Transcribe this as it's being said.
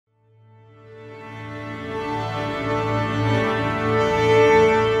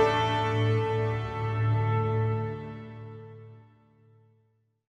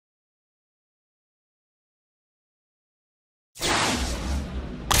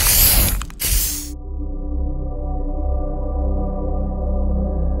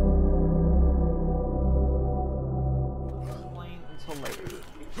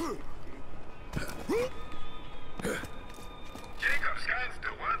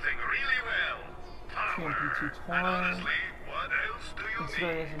something really well. Power. TMP2 And Torrent. honestly, what else do you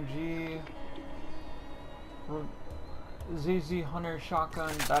Consider need? SMG. ZZ Hunter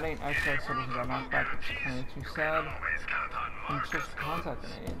Shotgun. That ain't XS, so this is a knockback. It's kind of too sad. Always count on And more it's just a contact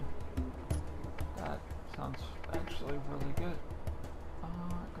grenade. That sounds actually really good.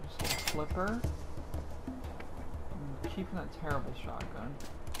 Got a flipper. I'm keeping that terrible shotgun.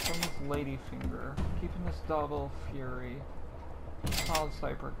 From this ladyfinger. Keeping this double fury. Solid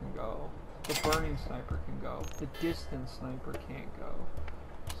sniper can go. The burning sniper can go. The distance sniper can't go.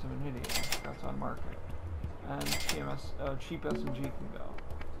 So I'm an idiot. That's on market. And cheap SMG can go.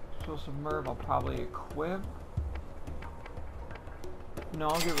 So submerve I'll probably equip. No,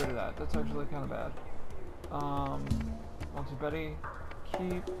 I'll get rid of that. That's actually kind of bad. Multi-Betty,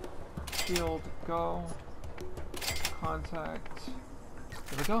 keep, shield, go, contact.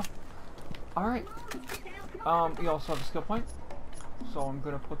 There we go. Alright. You also have a skill point. So I'm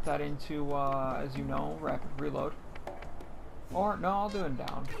going to put that into, as you know, rapid reload. Or, no, I'll do it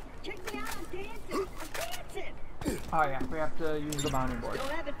down. Oh yeah, we have to use the bounding board.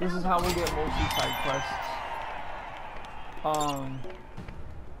 This is how we get mostly side quests.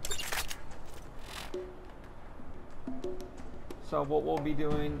 So what we'll be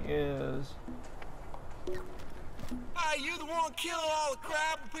doing is... Hey, you the one killing all the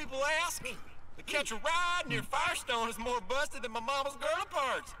crap when people ask? The catch a ride near Firestone is more busted than my mama's girl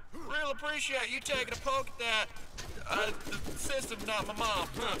parts. Real appreciate you taking a poke at that. The system, not my mom.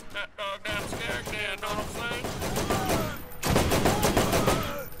 That dog down the scared, know what I'm saying?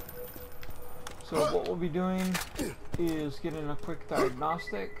 So what we'll be doing is getting a quick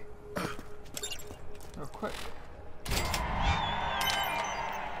diagnostic. Real quick.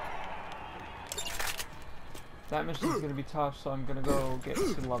 That mission is going to be tough, so I'm going to go get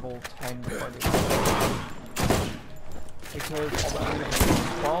to level 10 before I do it. Because all the enemies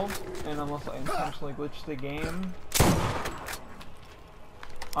are 12, and unless I intentionally glitch the game,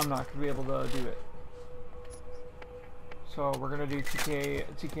 I'm not going to be able to do it. So we're going to do TK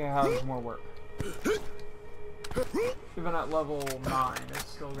has more work. Even at level 9,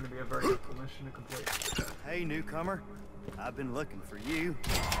 it's still going to be a very difficult mission to complete. Hey, newcomer. I've been looking for you.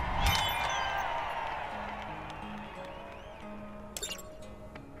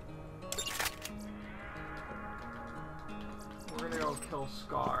 We're gonna go kill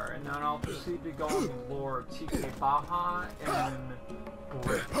Scar, and then I'll proceed to go on the lore of TK Baha and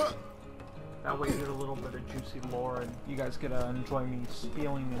Brick. That way you get a little bit of juicy lore, and you guys get to enjoy me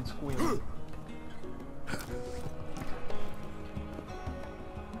spieling and squealing.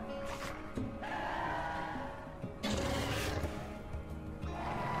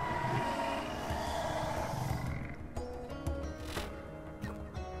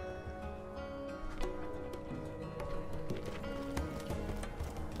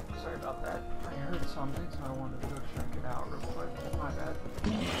 Sorry about that. I heard something, so I wanted to go check it out real quick. My bad.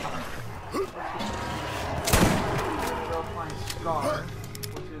 We're gonna go find Scar,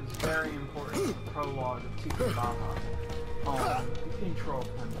 which is very important to the prologue of TK Baha. The intro of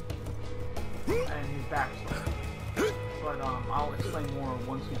him and his backstory. But I'll explain more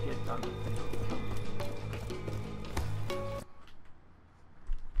once we get done with it.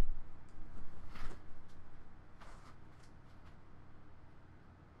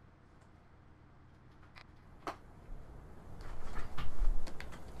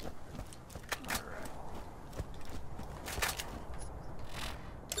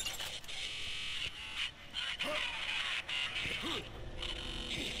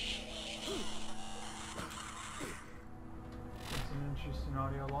 Interesting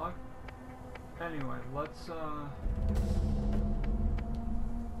audio log. Anyway, let's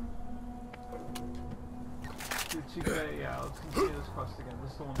do 2K. Yeah, let's continue this quest again.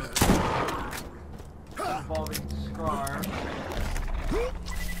 This is the one that involving Scar.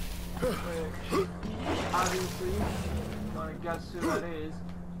 Which, obviously, gonna guess who that is.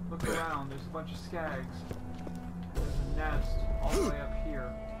 Look around. There's a bunch of skags. There's a nest all the way up here.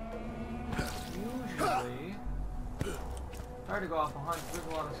 Usually. Try to go off a hunt. There's a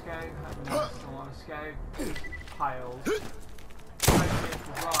lot of skag, a lot of skag piles. Try to make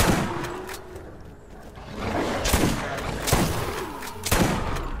the rock.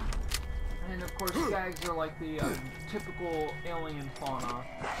 And of course, skags are like the typical alien fauna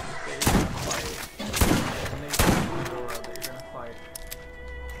that you're gonna fight. And they have flora that you're gonna fight.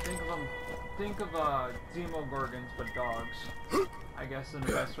 Think of them. Think of Demogorgons, but dogs. I guess in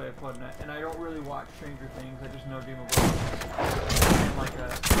the best way of putting it. And I don't really watch Stranger Things, I just know Demogorgons. And like a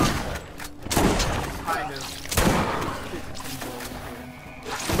concept. Kind of fits people in.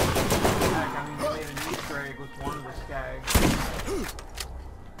 Heck, I mean, they made an Easter egg with one of the skags.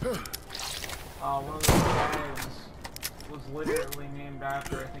 One of those bags was literally named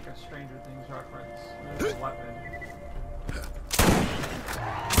after, I think, a Stranger Things reference. There's a weapon.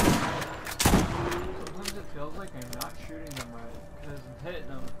 Sometimes it feels like I'm not shooting them right, because I'm hitting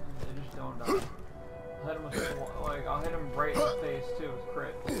them, and they just don't die. I'll hit him right in the face too with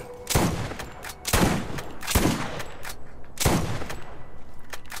crits.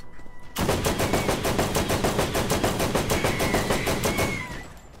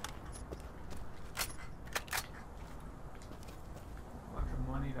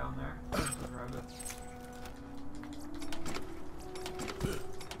 Down there. Let's grab it.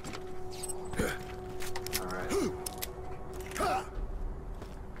 Alright.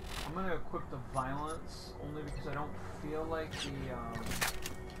 I'm gonna equip the violence only because I don't feel like the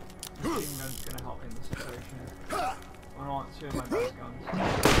machine gun's gonna help me in this situation. I don't want two of my best guns.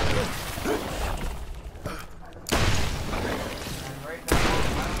 And right now,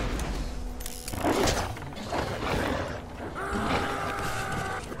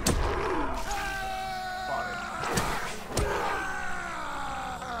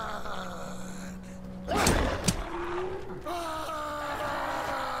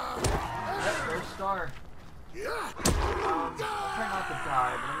 Star. Try not to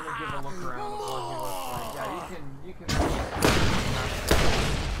die, but I'm gonna give a look around at what he looks like. Yeah, you can.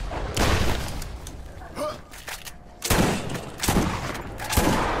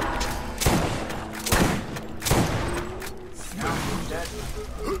 Now he's dead.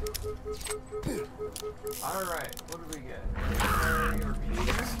 Alright, what do we get?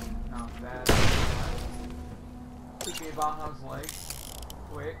 Repeater? Not bad. TK Baha's legs.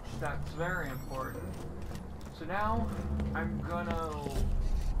 Which, that's very important. So now, I'm gonna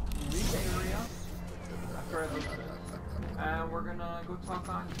leave the area after I leave this. And we're gonna go talk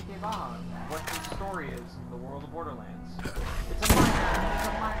on TK Baha, what his story is in the world of Borderlands. It's a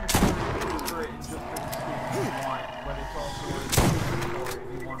minor story for it in just for the Steve want, but it's also a story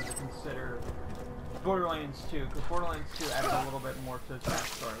if you wanted to consider Borderlands 2, because Borderlands 2 added a little bit more to the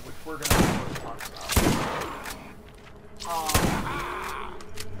backstory, which we're gonna talk about.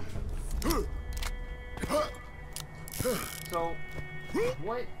 So,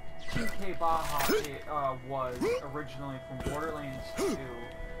 what TK Baha was originally from Borderlands 2,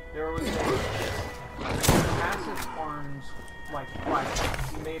 there was a massive arms, like,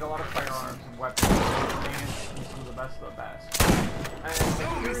 platform. He made a lot of firearms and weapons, and he was the best of the best. And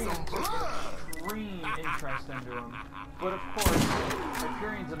Hyperion took extreme interest into him. But of course,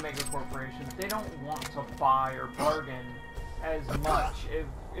 Hyperion's a mega corporation. They don't want to buy or bargain as much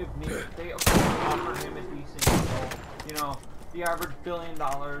if needed. They of course offer him a decent deal. You know, the average $1 billion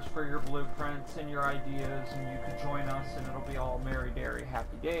for your blueprints and your ideas, and you could join us and it'll be all merry dairy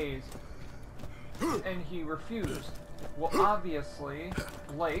happy days. And he refused. Well, obviously,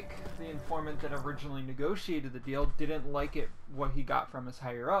 Blake, the informant that originally negotiated the deal, didn't like it what he got from his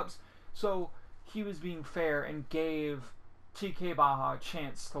higher-ups, so he was being fair and gave TK Baha a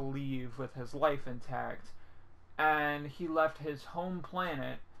chance to leave with his life intact, and he left his home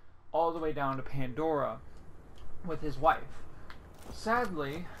planet all the way down to Pandora with his wife.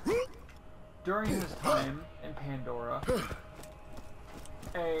 Sadly, during his time in Pandora,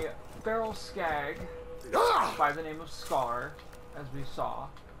 a feral skag by the name of Scar, as we saw,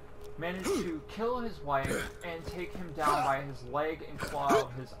 managed to kill his wife and take him down by his leg and claw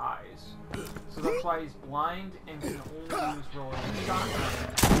out his eyes. So that's why he's blind and can only use rolling a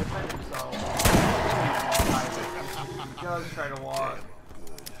shotgun to defend himself. If he does try to walk,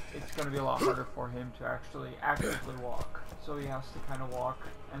 it's going to be a lot harder for him to actually actively walk. So he has to kind of walk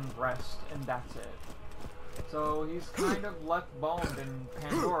and rest, and that's it. So he's kind of left boned in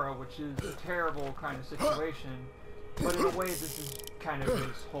Pandora, which is a terrible kind of situation. But in a way, this is kind of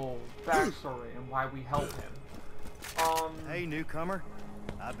his whole backstory and why we help him. Hey, newcomer.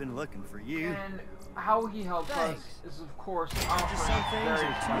 I've been looking for you. And how he helps us is, of course, offering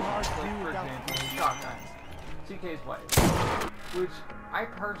very special, for example, shotgun. TK's wife. Which I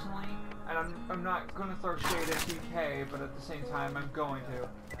personally, and I'm not going to throw shade at TK, but at the same time, I'm going to.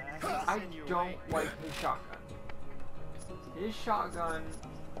 I don't like his shotgun. His shotgun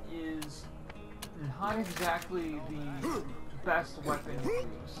is not exactly the best weapon to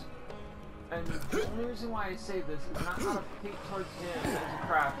use. And the only reason why I say this is not out of hate towards him as a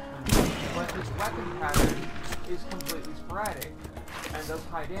craftsman, but his weapon pattern is completely sporadic and does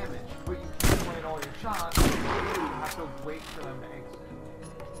high damage. But you can't win all your shots, you have to wait for them to exit.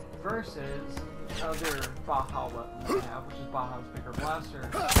 Versus other Baha weapons I have, which is Baha's bigger blaster.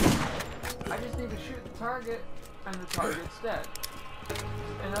 I just need to shoot the target, and the target's dead.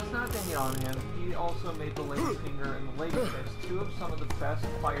 And that's not taking on him. He also made the Lady Finger and the Lady Fist two of some of the best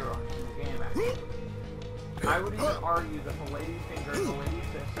firearms in the game, actually. I would even argue that the Lady Finger and the Lady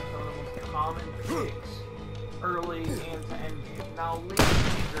Fist are some of the most common picks early and to end game. Now, Lady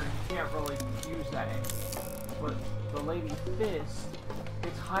Finger, you can't really use that end game. But the Lady Fist,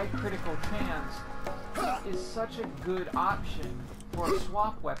 its high critical chance, is such a good option for a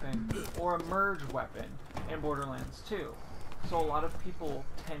swap weapon or a merge weapon in Borderlands 2. So a lot of people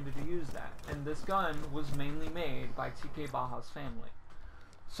tended to use that. And this gun was mainly made by TK Baha's family.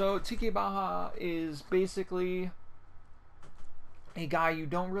 So TK Baha is basically a guy you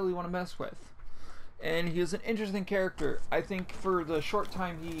don't really want to mess with. And he is an interesting character. I think for the short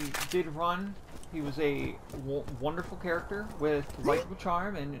time he did run, he was a wonderful character with likable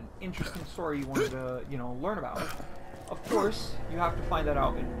charm and an interesting story you wanted to, learn about. Of course, you have to find that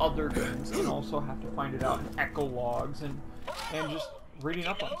out in other games, and also have to find it out in echo logs and just reading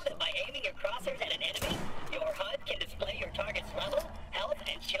up on stuff. That by aiming your crosshairs at an enemy, your HUD can display your target's level, health,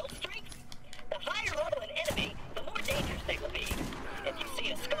 and shield strength? The higher level an enemy, the more dangerous they will be. If you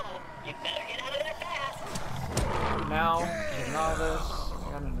see a skull, you better get out of there fast. Now, as a novice,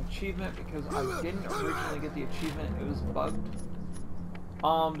 I got an achievement because I didn't originally get the achievement. It was bugged.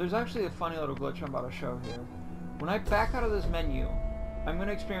 There's actually a funny little glitch I'm about to show here. When I back out of this menu, I'm going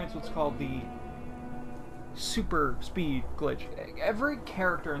to experience what's called the super speed glitch. Every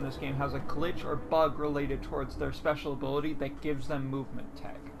character in this game has a glitch or bug related towards their special ability that gives them movement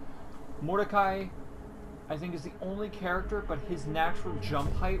tech. Mordecai, I think, is the only character, but his natural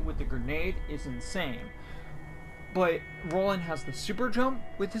jump height with the grenade is insane. But Roland has the super jump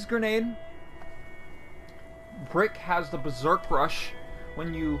with his grenade. Brick has the berserk rush.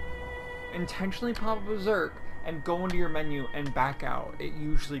 When you intentionally pop a berserk and go into your menu and back out, it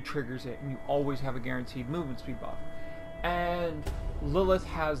usually triggers it, and you always have a guaranteed movement speed buff. And Lilith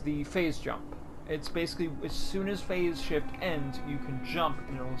has the phase jump. It's basically, as soon as phase shift ends, you can jump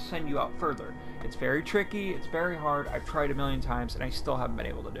and it'll send you out further. It's very tricky, it's very hard, I've tried a million times and I still haven't been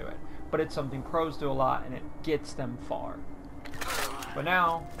able to do it. But it's something pros do a lot and it gets them far. But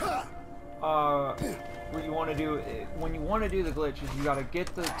now, what you want to do, when you want to do the glitch, is you gotta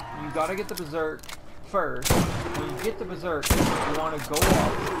get the berserk first. When you get the berserk, you want to go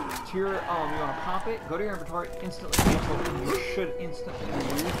up to your, you want to pop it, go to your inventory, instantly cancel, and you should instantly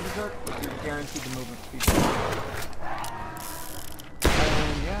use the berserk, but you're guaranteed the movement speed.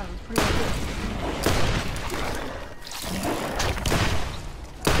 And yeah, that's pretty much it.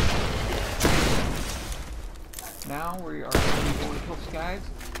 Now we are going to go to kill Skies,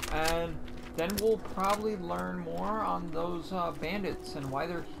 and then we'll probably learn more on those bandits and why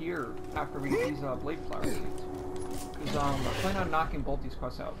they're here after we get these blade flower seeds. Because I plan on knocking both these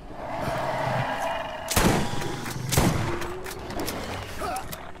quests out.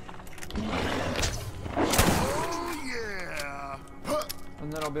 Oh yeah!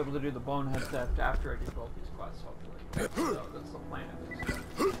 And then I'll be able to do the bonehead theft after I do both these quests, hopefully. So that's the plan at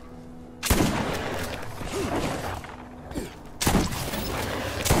least.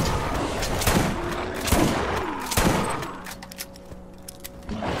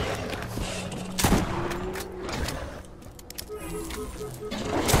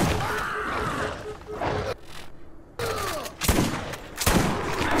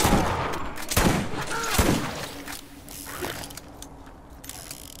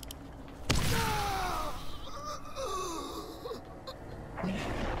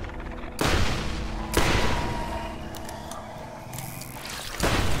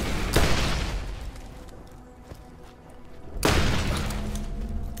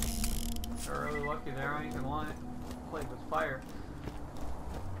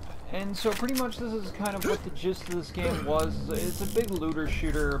 And so pretty much this is kind of what the gist of this game was. It's a big looter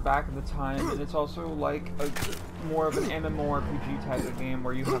shooter back in the time, and it's also like more of an MMORPG type of game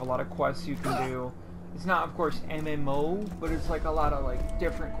where you have a lot of quests you can do. It's not, of course, MMO, but it's like a lot of like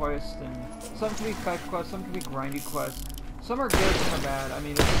different quests, and some can be fetch quests, some can be grindy quests. Some are good, some are bad. I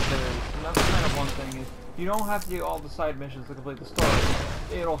mean, it's varies. And that's kind of one thing is you don't have to do all the side missions to complete the story.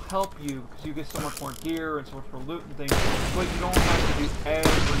 It'll help you because you get so much more gear and so much more loot and things, but you don't have to do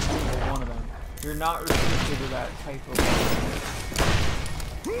every single one of them. You're not restricted to that type of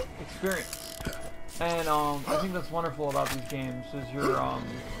experience. And I think that's wonderful about these games is you're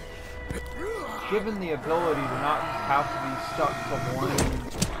given the ability to not just have to be stuck to one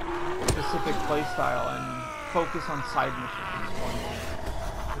specific playstyle and focus on side missions.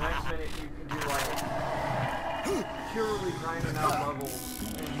 The next minute you can do like purely grinding out levels,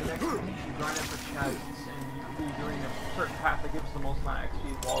 and the next minute you grind it for chests, and you could be doing a certain path that gives the most amount of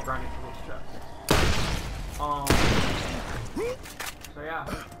XP while grinding for those chests. So yeah,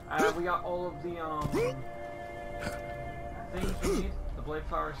 we got all of the things we need. The blade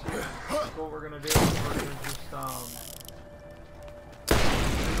flowers here. So what we're gonna do is we're gonna just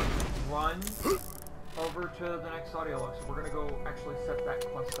run over to the next audio log. So we're gonna go actually set that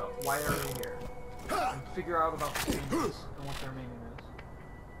quest up. Why are they here? And figure out about the changes and what their meaning is.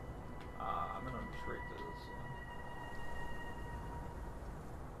 I'm gonna just read through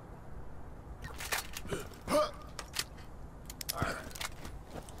this. Alright.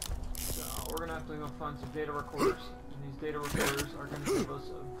 So we're gonna have to go find some data recorders. And these data recorders are gonna give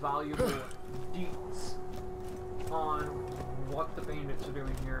us valuable deets on what the bandits are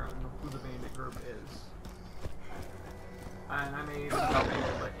doing here and who the bandit group is. And I may even help you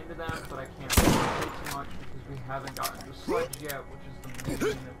get into them, but I can't say too much because we haven't gotten to Sledge yet, which is the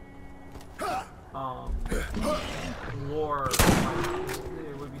main lore.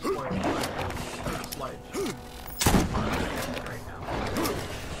 It would be spoiled if I did Sledge right now.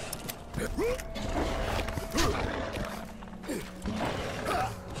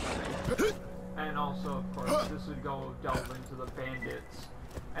 And also, of course, this would go delve into the bandits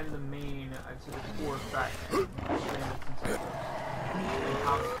and the main, I'd say, the core factions, bandits and settlers, and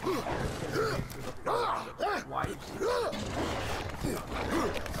how to interface with the plot, why you see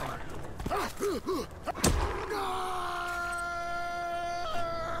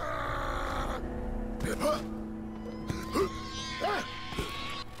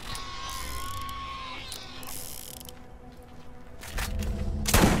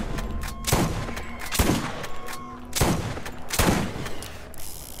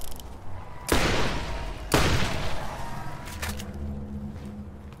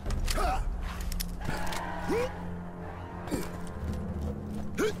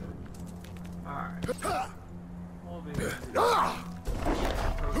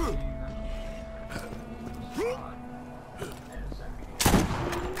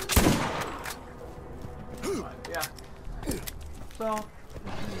So,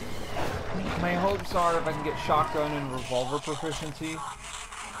 my hopes are if I can get shotgun and revolver proficiency.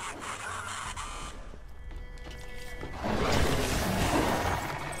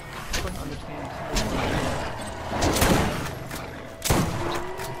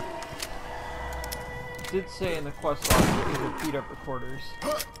 It did say in the quest log that these are beat up recorders,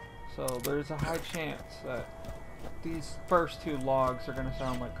 so there's a high chance that these first two logs are gonna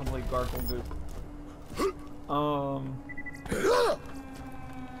sound like complete gargle goop.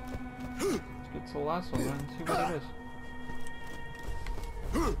 Let's get to the last one and see what it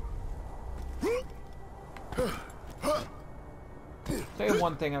is. Say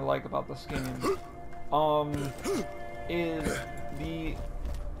one thing I like about this game, is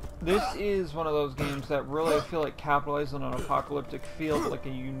this is one of those games that really I feel like capitalized on an apocalyptic feel, but like a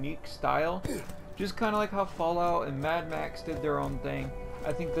unique style. Just kind of like how Fallout and Mad Max did their own thing.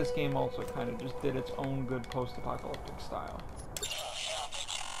 I think this game also kind of just did its own good post-apocalyptic style.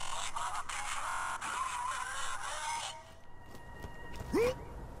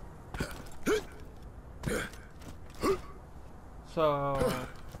 So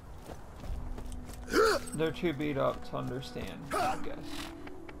they're too beat up to understand, I guess.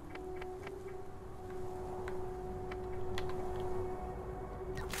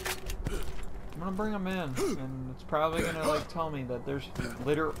 I'm gonna bring them in, and it's probably gonna like tell me that there's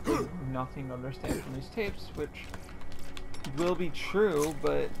literally nothing to understand from these tapes, which will be true,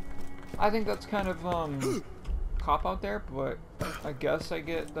 but I think that's kind of cop out there. But I guess I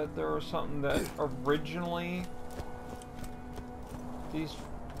get that there was something that originally these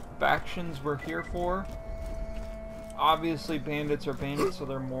factions were here for. Obviously bandits are bandits, so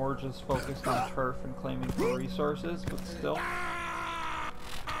they're more just focused on turf and claiming for resources, but still.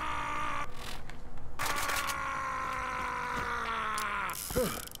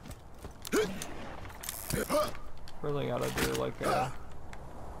 Really gotta do like a...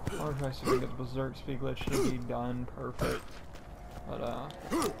 Or if I still get the Berserk speed glitch should be done perfect. But I'll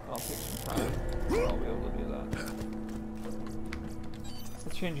take some time. I'll be able to do that.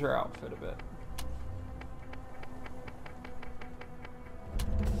 Let's change your outfit a bit.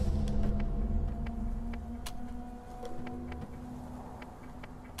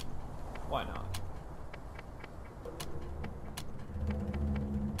 Why not?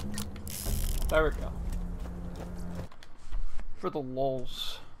 There we go. For the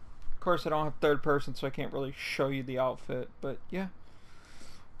lulz. Of course I don't have third person, so I can't really show you the outfit, but yeah.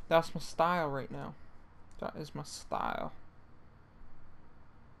 That's my style right now. That is my style.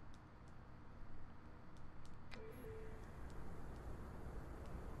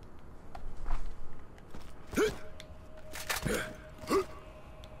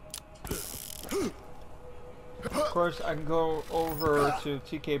 Of course, I can go over to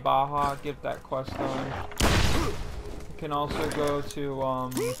TK Baha, get that quest done. I can also go to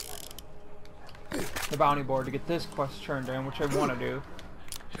the bounty board to get this quest turned in, which I want to do.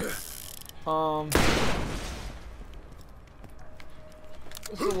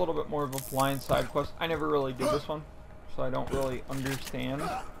 This is a little bit more of a blind side quest. I never really did this one, so I don't really understand.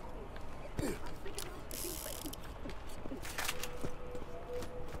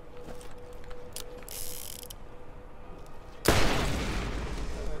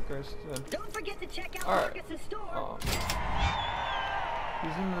 Don't forget to check out Marcus's store.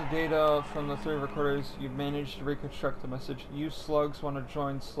 Using the data from the 3 recorders, you've managed to reconstruct the message. You slugs want to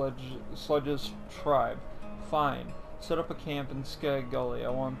join Sludge's tribe. Fine. Set up a camp in Skag Gully. I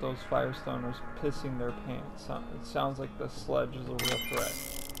want those Firestoners pissing their pants. It sounds like the Sludge is a real threat.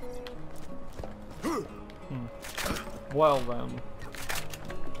 Well then.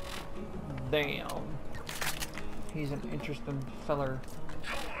 Damn. He's an interesting feller.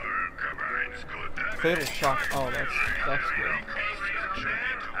 Fatal shock. Oh, that's good.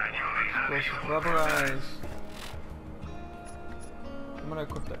 Explosive rubber eyes. I'm gonna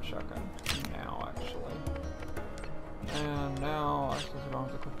equip that shotgun now, actually. And now, since I don't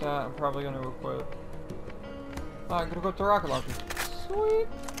have to equip that, I'm probably gonna equip. I'm gonna equip the rocket launcher. Sweet.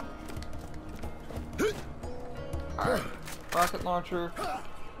 Alright, rocket launcher.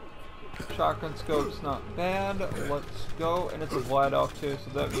 Shotgun scope's not bad. Let's go, and it's a Vlad off too, so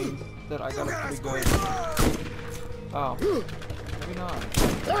that means that I got a pretty good. Oh, maybe not.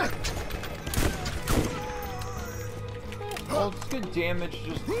 Well, it's good damage,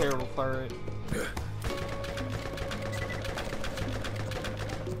 just terrible fire rate.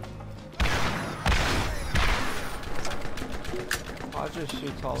 I just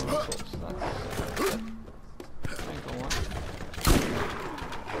shoots all the missiles. That's it. Ain't gonna lie.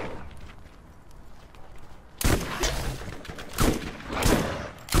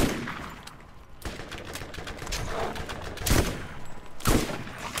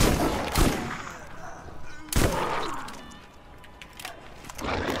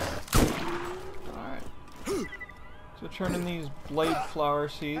 Turning these blade flower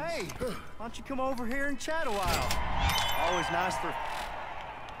seeds. Hey, why don't you come over here and chat a while? Always nice for.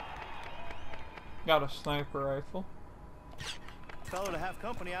 Got a sniper rifle. Fellow to have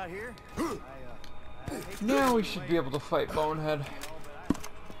company out here. Now we should be able to fight Bonehead.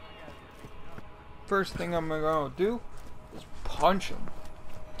 First thing I'm gonna do is punch him,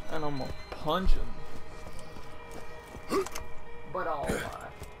 and I'm gonna punch him. But all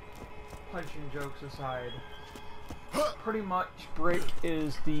punching jokes aside. Pretty much Brick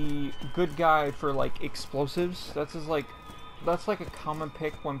is the good guy for like explosives. That's like a common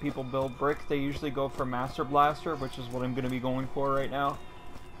pick when people build Brick. They usually go for Master Blaster, which is what I'm going to be going for right now.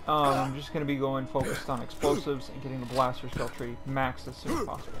 I'm just going to be going focused on explosives and getting the Blaster skill tree maxed as soon as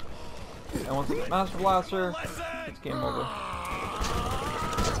possible. And once I get Master Blaster, it's game over.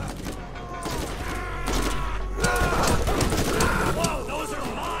 Whoa, those are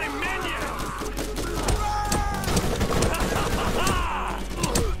my minions!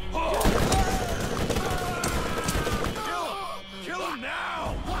 Kill him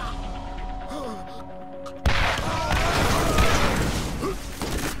now!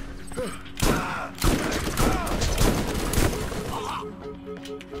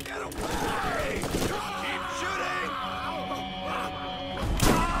 Get away! Keep shooting!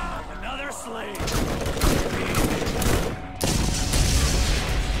 Another slave!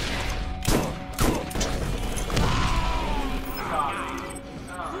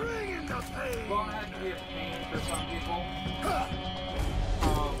 Bonehead can be a pain for some people.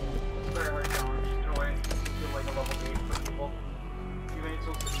 It's a very hard challenge in a way. It's like a level 8 for people. You may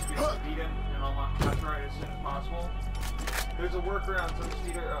still be able to beat him and unlock Catch Ride as soon as possible. There's a workaround some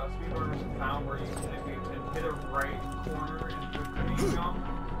speedrunners have found where you can, if you can hit a right corner and do a grenade jump,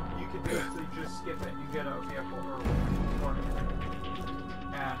 you can basically just skip it. You get a vehicle or a corner.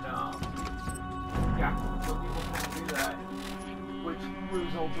 And yeah, so people can do that, which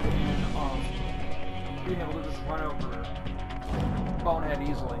resulted in being able to just run over Bonehead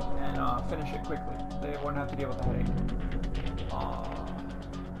easily and finish it quickly. They wouldn't have to deal with the headache.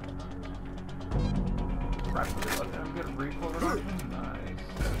 Rapidly looking, I'm getting recoil reduction. Nice.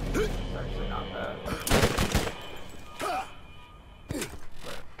 It's actually not bad. But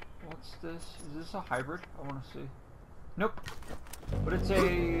what's this? Is this a hybrid? I want to see. Nope. But it's a.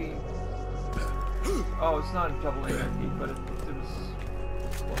 Oh, it's not a double AMP, but it was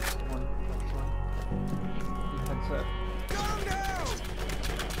close to one. Headset.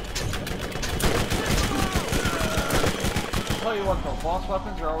 I'll tell you what though, boss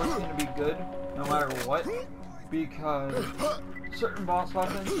weapons are always going to be good, no matter what. because certain boss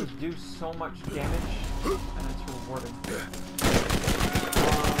weapons just do so much damage, and it's rewarding. So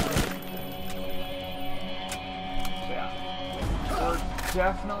yeah, we're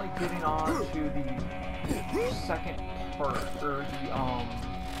definitely getting on to the second part, or the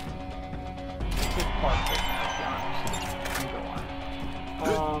fifth part right now, to be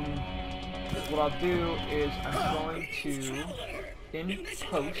honest. What I'll do is I'm going to, in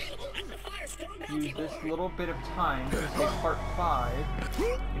post, use this little bit of time to say part 5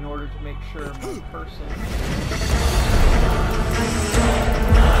 in order to make sure my person